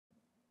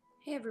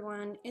Hey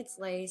everyone, it's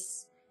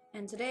Lace,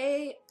 and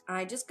today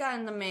I just got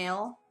in the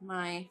mail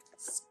my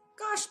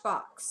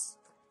Skoshbox.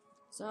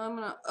 So I'm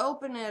gonna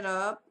open it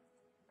up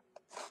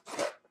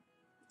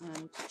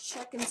and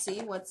check and see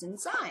what's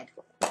inside.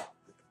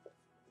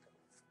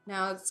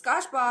 Now,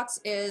 Skoshbox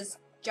is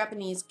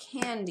Japanese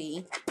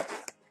candy,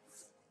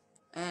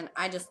 and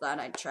I just thought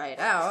I'd try it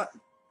out.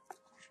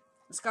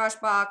 The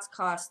Skoshbox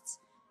costs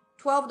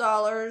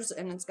 $12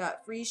 and it's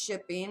got free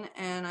shipping,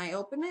 and I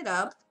open it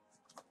up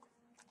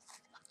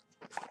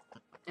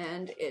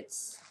and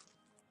it's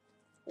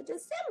the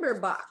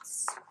December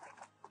box.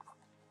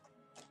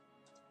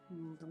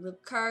 And the little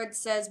card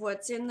says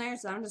what's in there,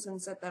 so I'm just going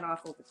to set that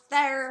off over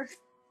there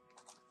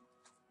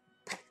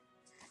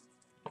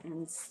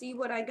and see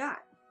what I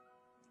got.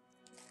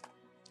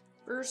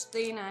 First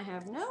thing, I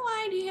have no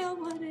idea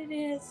what it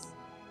is,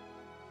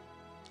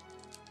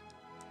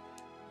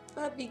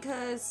 but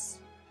because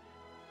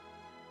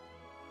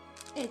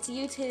it's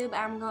YouTube,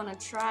 I'm going to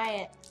try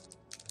it.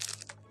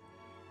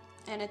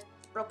 And it's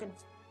broken.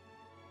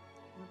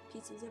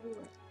 Pieces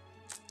everywhere.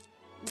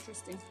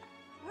 Interesting.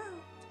 Wow.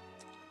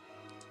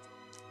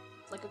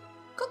 It's like a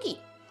cookie.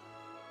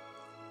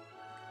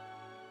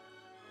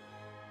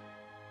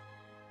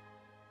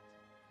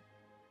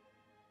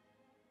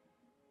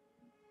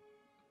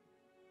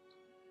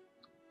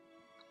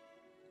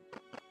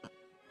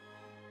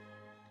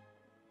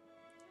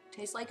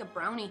 Tastes like a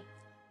brownie.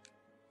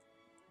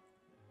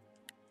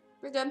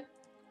 Pretty good.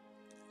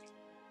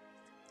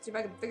 See if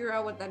I can figure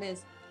out what that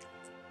is.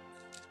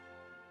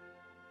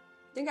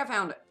 I think I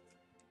found it.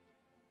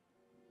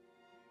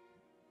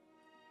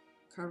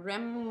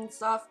 Creme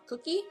soft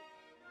cookie.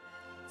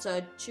 It's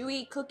a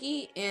chewy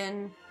cookie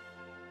in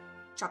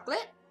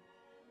chocolate.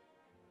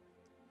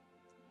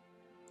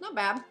 Not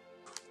bad.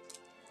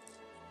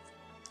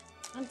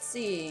 Let's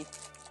see.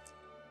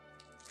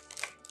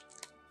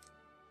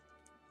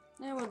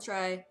 Now we'll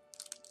try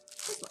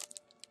this one.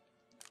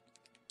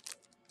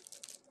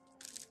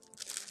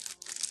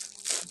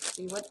 Let's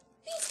see what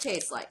these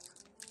taste like.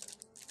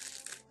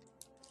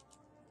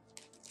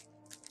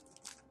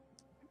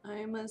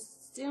 I'm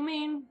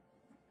assuming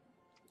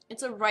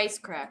it's a rice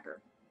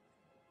cracker.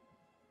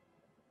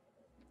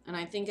 And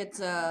I think it's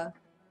a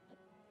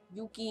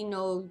Yuki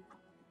no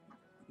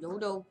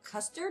Yodo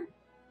custard.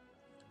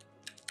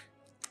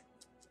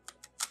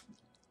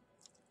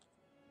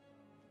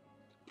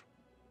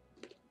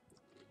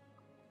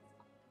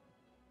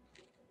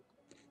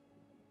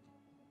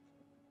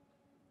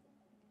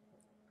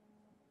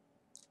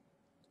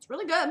 It's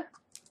really good.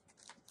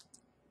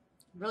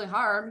 Really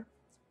hard.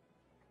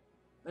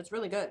 But it's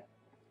really good.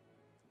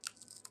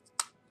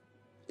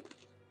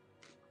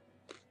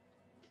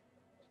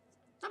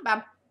 Not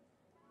bad.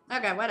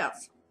 Okay, what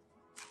else?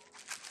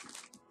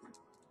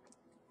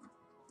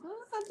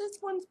 Oh, this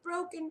one's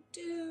broken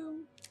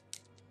too.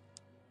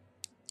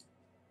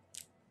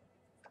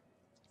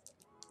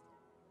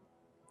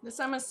 This,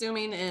 I'm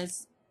assuming,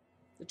 is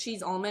the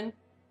cheese almond.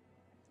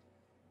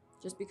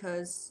 Just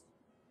because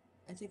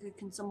I think I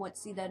can somewhat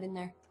see that in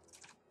there.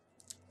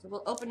 So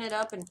we'll open it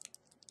up and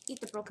eat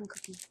the broken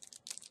cookie.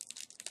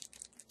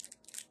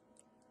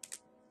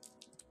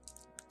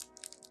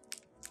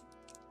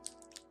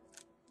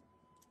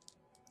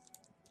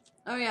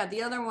 Oh yeah,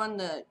 the other one,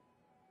 the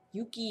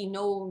Yuki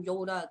no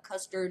Yoda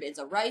custard, is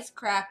a rice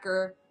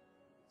cracker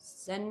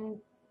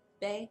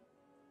senbei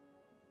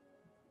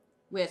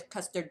with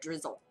custard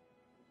drizzle.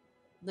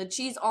 The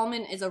cheese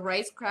almond is a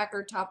rice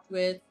cracker topped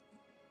with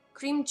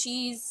cream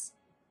cheese,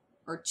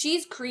 or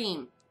cheese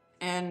cream,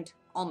 and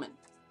almond.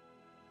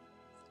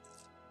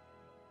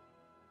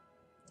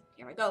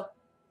 Here we go.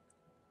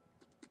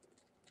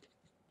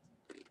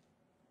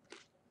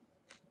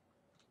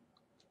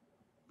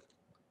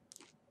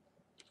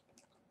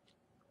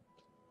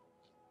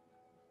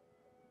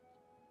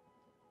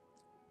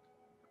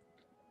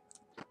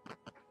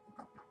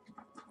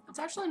 It's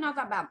actually not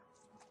that bad.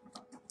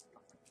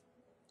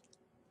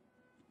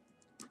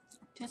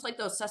 Tastes like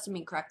those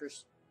sesame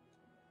crackers.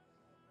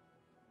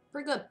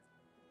 Pretty good.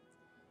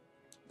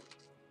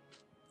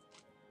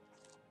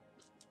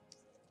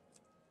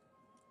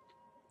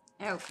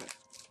 Okay.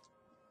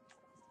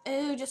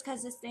 Oh, just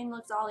because this thing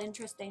looks all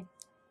interesting.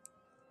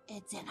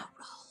 It's in a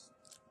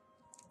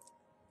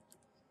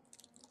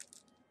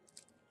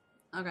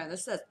roll. Okay,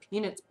 this says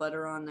peanuts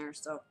butter on there,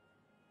 so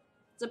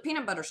it's a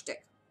peanut butter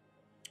stick,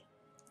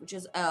 which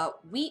is a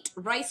wheat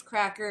rice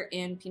cracker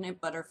in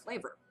peanut butter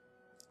flavor.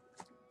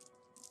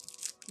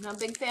 I'm not a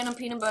big fan of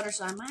peanut butter,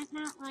 so I might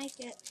not like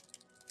it.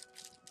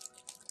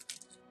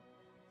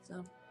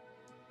 So,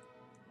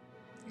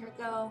 here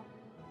we go.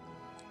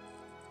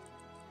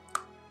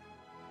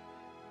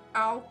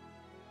 Ow.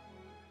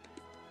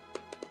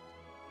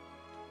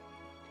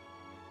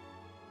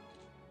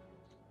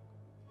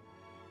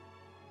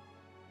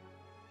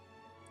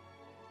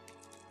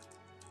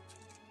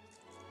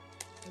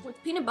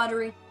 With peanut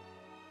buttery.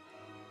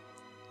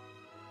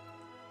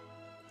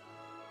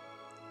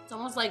 It's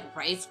almost like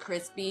Rice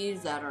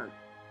Krispies that are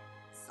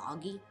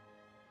soggy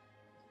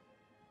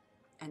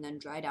and then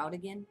dried out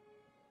again.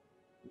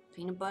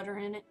 Peanut butter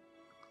in it.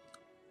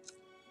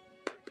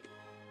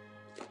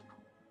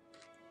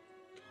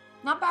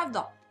 Not bad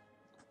though.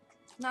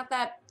 Not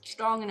that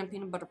strong in a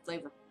peanut butter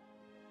flavor.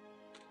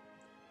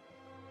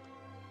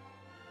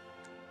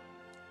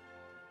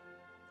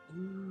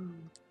 Ooh,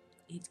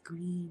 it's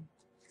green.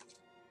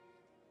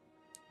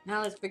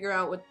 Now let's figure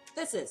out what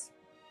this is.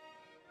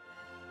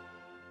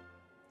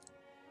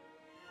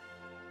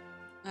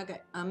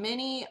 Okay, a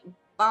mini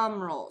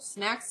bomb roll.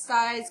 Snack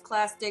size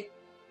plastic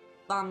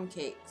bomb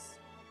cakes.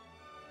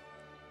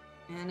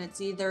 And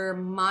it's either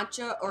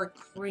matcha or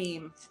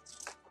cream.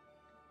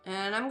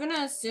 And I'm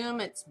gonna assume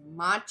it's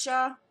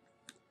matcha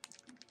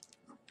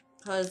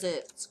because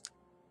it's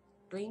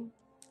green.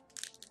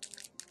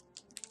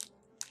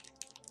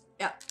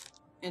 Yep,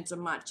 it's a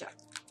matcha.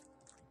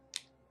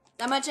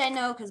 That much I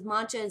know because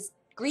matcha is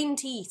green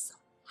tea. So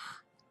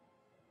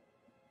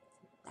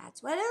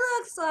that's what it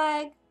looks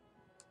like.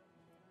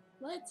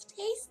 Let's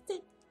taste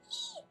it.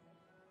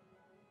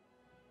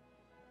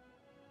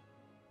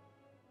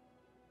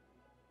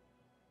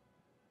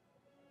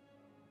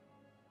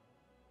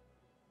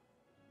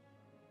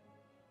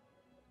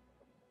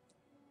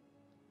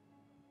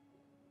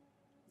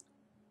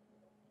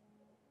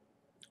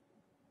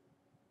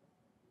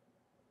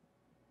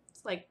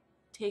 It's like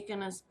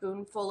taking a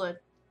spoonful of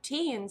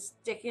tea and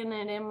sticking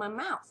it in my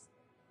mouth.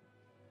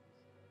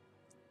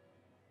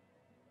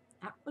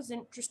 That was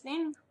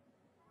interesting.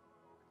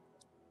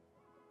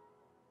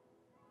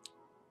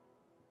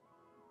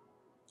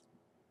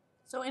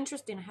 So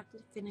interesting, I have to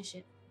finish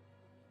it.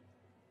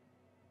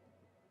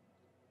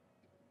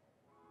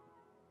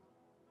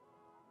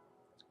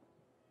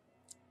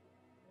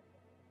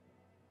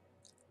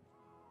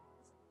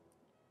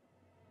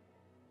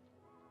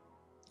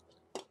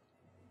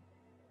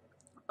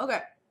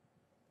 Okay.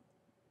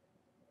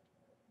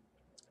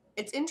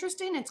 It's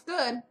interesting, it's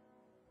good.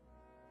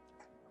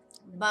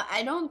 But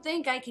I don't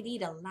think I could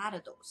eat a lot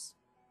of those.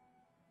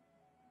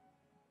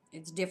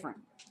 It's different.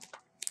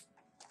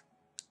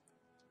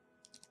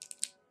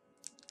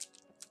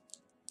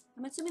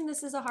 I'm assuming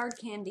this is a hard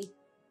candy.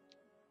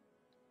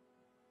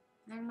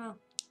 I don't know.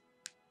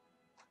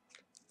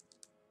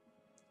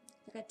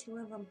 I got 2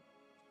 of them.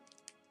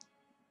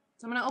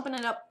 So I'm gonna open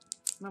it up.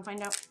 I'm gonna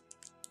find out.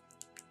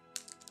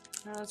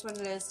 That's what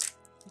it is.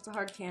 It's a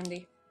hard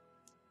candy.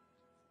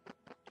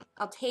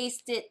 I'll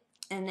taste it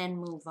and then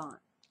move on.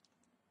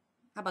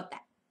 How about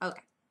that?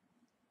 Okay.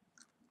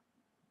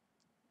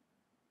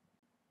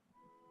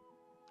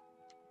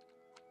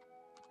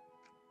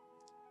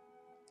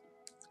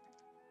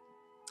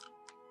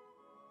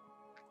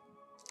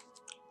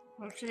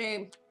 Let's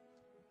see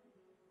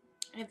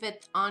if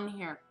it's on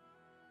here.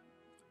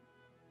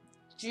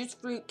 Juice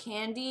fruit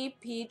candy,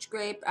 peach,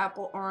 grape,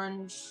 apple,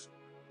 orange,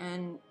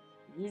 and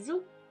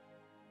yuzu.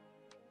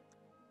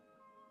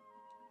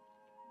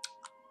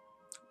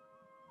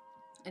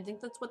 I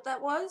think that's what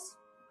that was.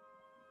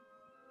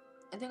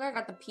 I think I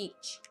got the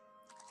peach.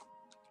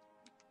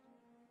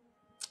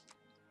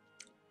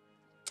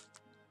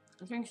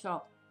 I think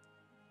so.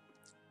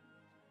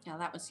 Yeah,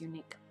 that was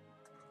unique.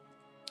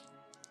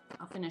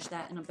 I'll finish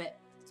that in a bit.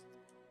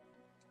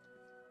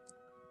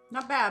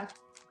 Not bad,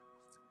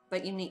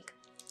 but unique.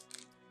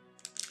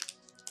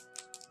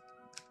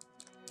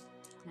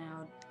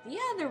 Now, the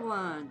other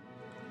one.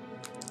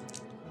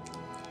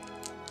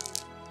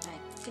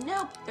 I can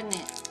open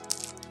it.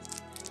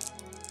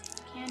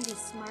 Candy's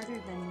smarter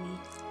than me.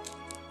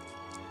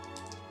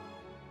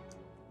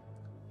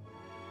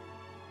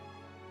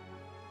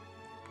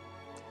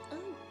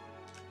 Ooh.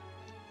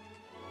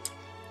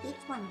 This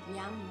one's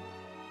yummy.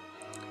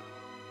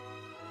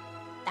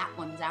 That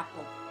one's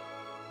apple.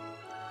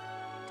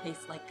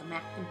 Tastes like a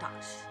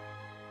Macintosh.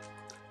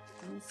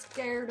 I'm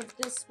scared of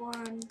this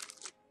one.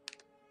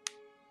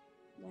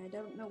 I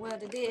don't know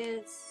what it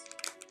is.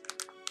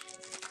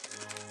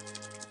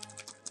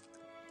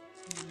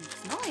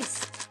 It's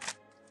nice.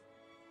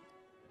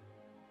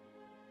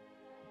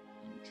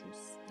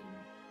 Interesting.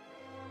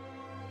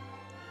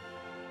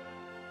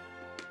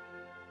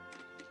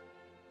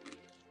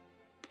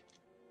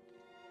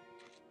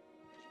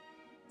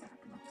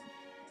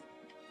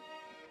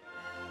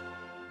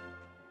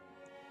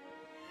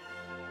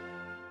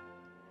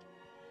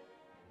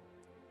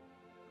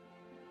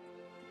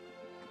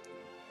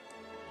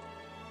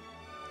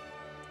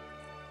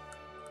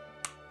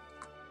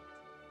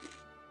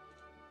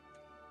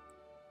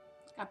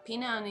 Got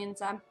peanut on the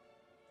inside.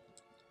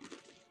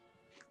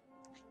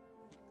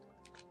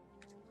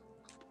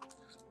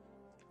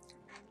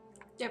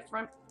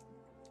 Different.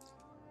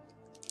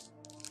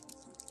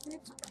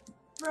 It's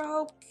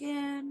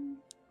broken.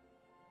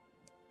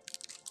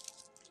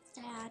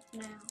 Sad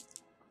now.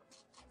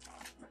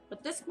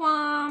 But this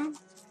one,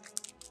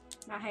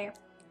 right here,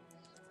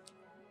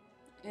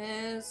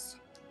 is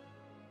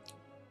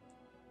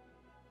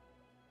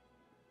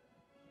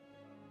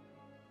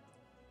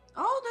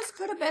oh, this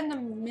could have been the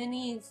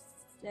mini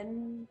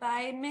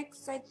senpai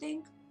mix, I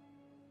think.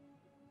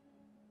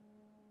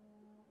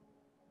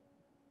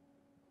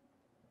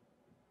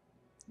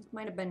 This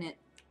might have been it.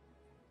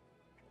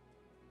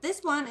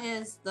 This one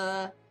is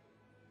the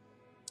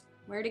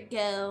where'd it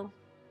go?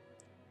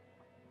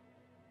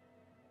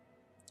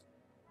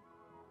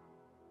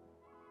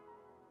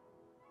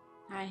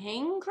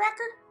 hang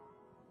cracker,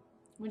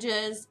 which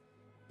is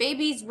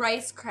baby's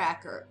rice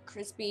cracker,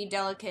 crispy,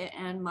 delicate,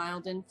 and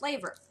mild in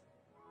flavor.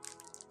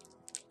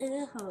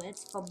 Oh,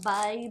 it's for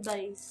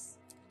babies.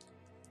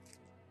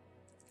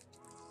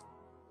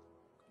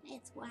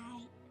 It's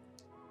white.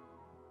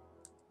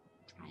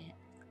 Try it.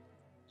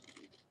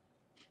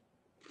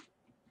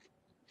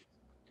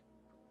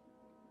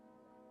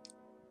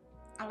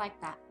 I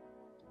like that.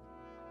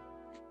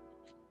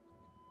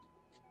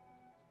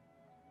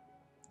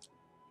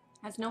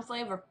 Has no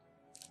flavor.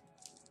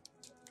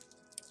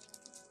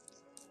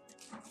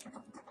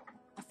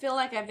 I feel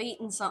like I've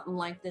eaten something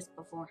like this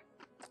before.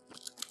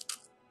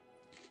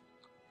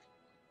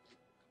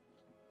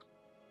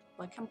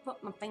 But I can't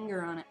put my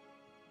finger on it.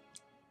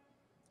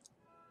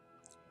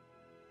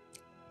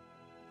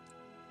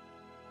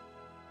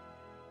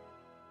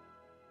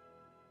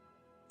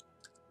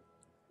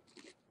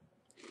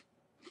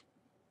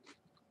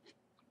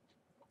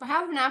 But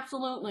having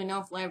absolutely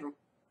no flavor.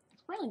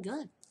 It's really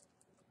good.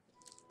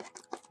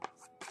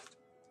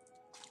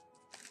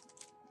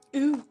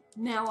 Ooh,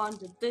 now on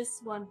to this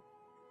one.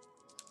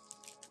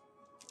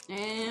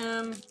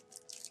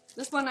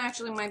 This one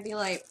actually might be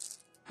like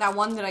that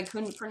one that I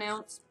couldn't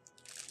pronounce.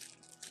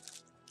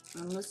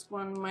 And this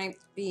one might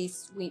be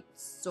sweet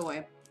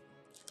soy.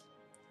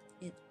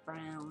 It's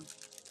brown.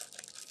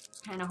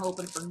 Kind of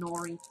hoping for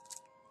nori.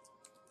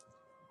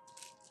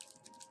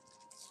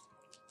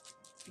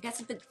 I guess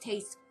if it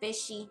tastes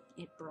fishy,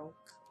 it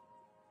broke.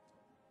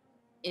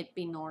 It'd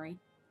be nori.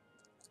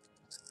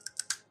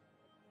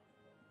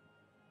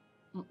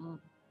 I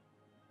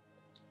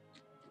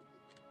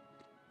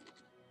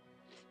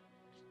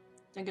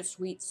think it's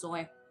sweet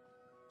soy.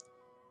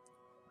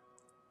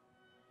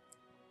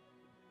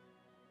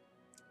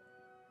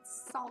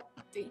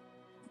 Salty.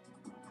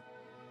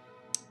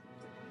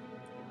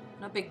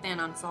 Not a big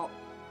fan on salt.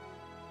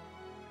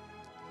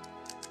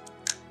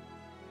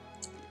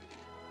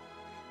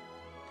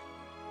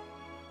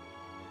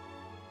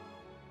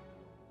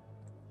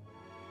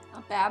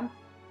 Not bad.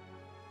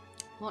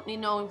 Won't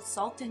need no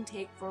salt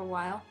intake for a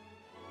while.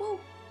 Woo!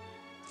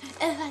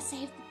 I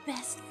saved the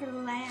best for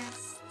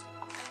last.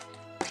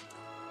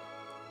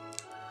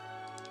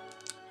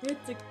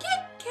 It's a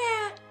Kit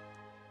Kat!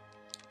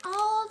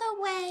 All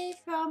the way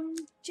from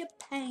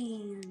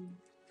Japan.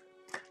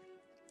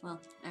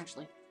 Well,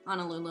 actually,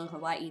 Honolulu,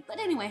 Hawaii. But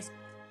anyways.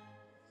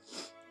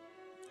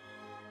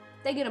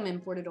 They get them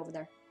imported over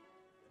there.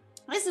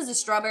 This is a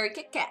strawberry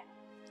Kit Kat.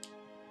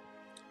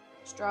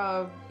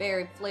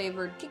 Strawberry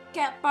flavored Kit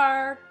Kat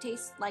bar.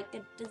 Tastes like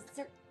a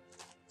dessert.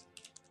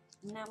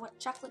 Isn't that what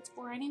chocolate's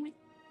for anyway?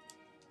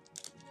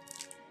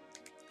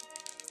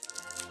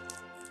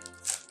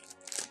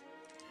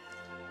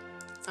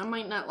 I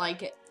might not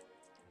like it.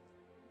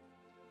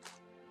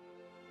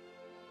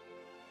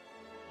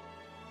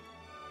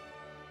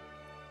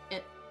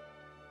 It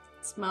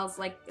smells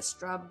like a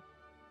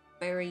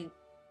strawberry.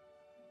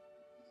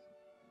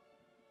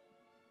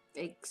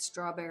 Fake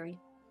strawberry.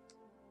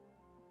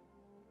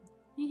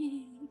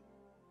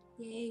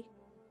 Yay.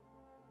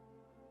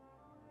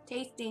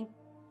 Tasting.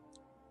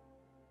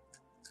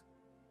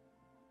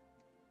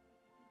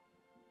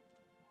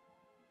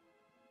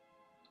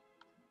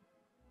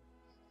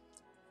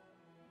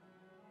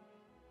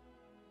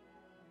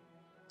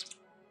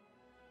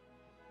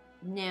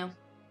 No.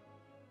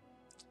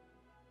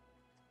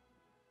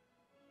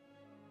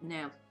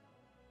 No.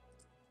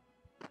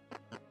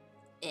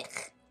 Ugh.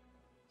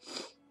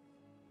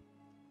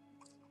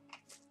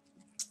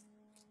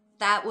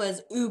 That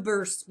was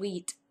uber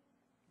sweet.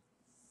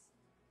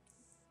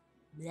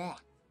 Blech.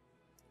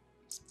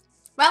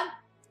 Well,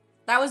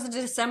 that was the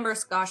December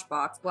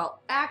Skoshbox.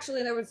 Well,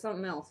 actually, there was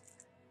something else.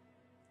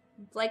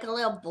 It's like a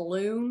little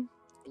balloon.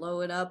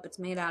 Blow it up. It's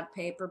made out of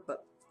paper,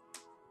 but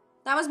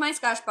that was my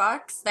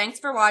Skoshbox. Thanks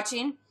for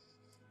watching.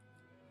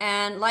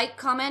 And like,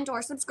 comment,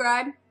 or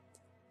subscribe.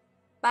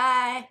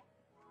 Bye.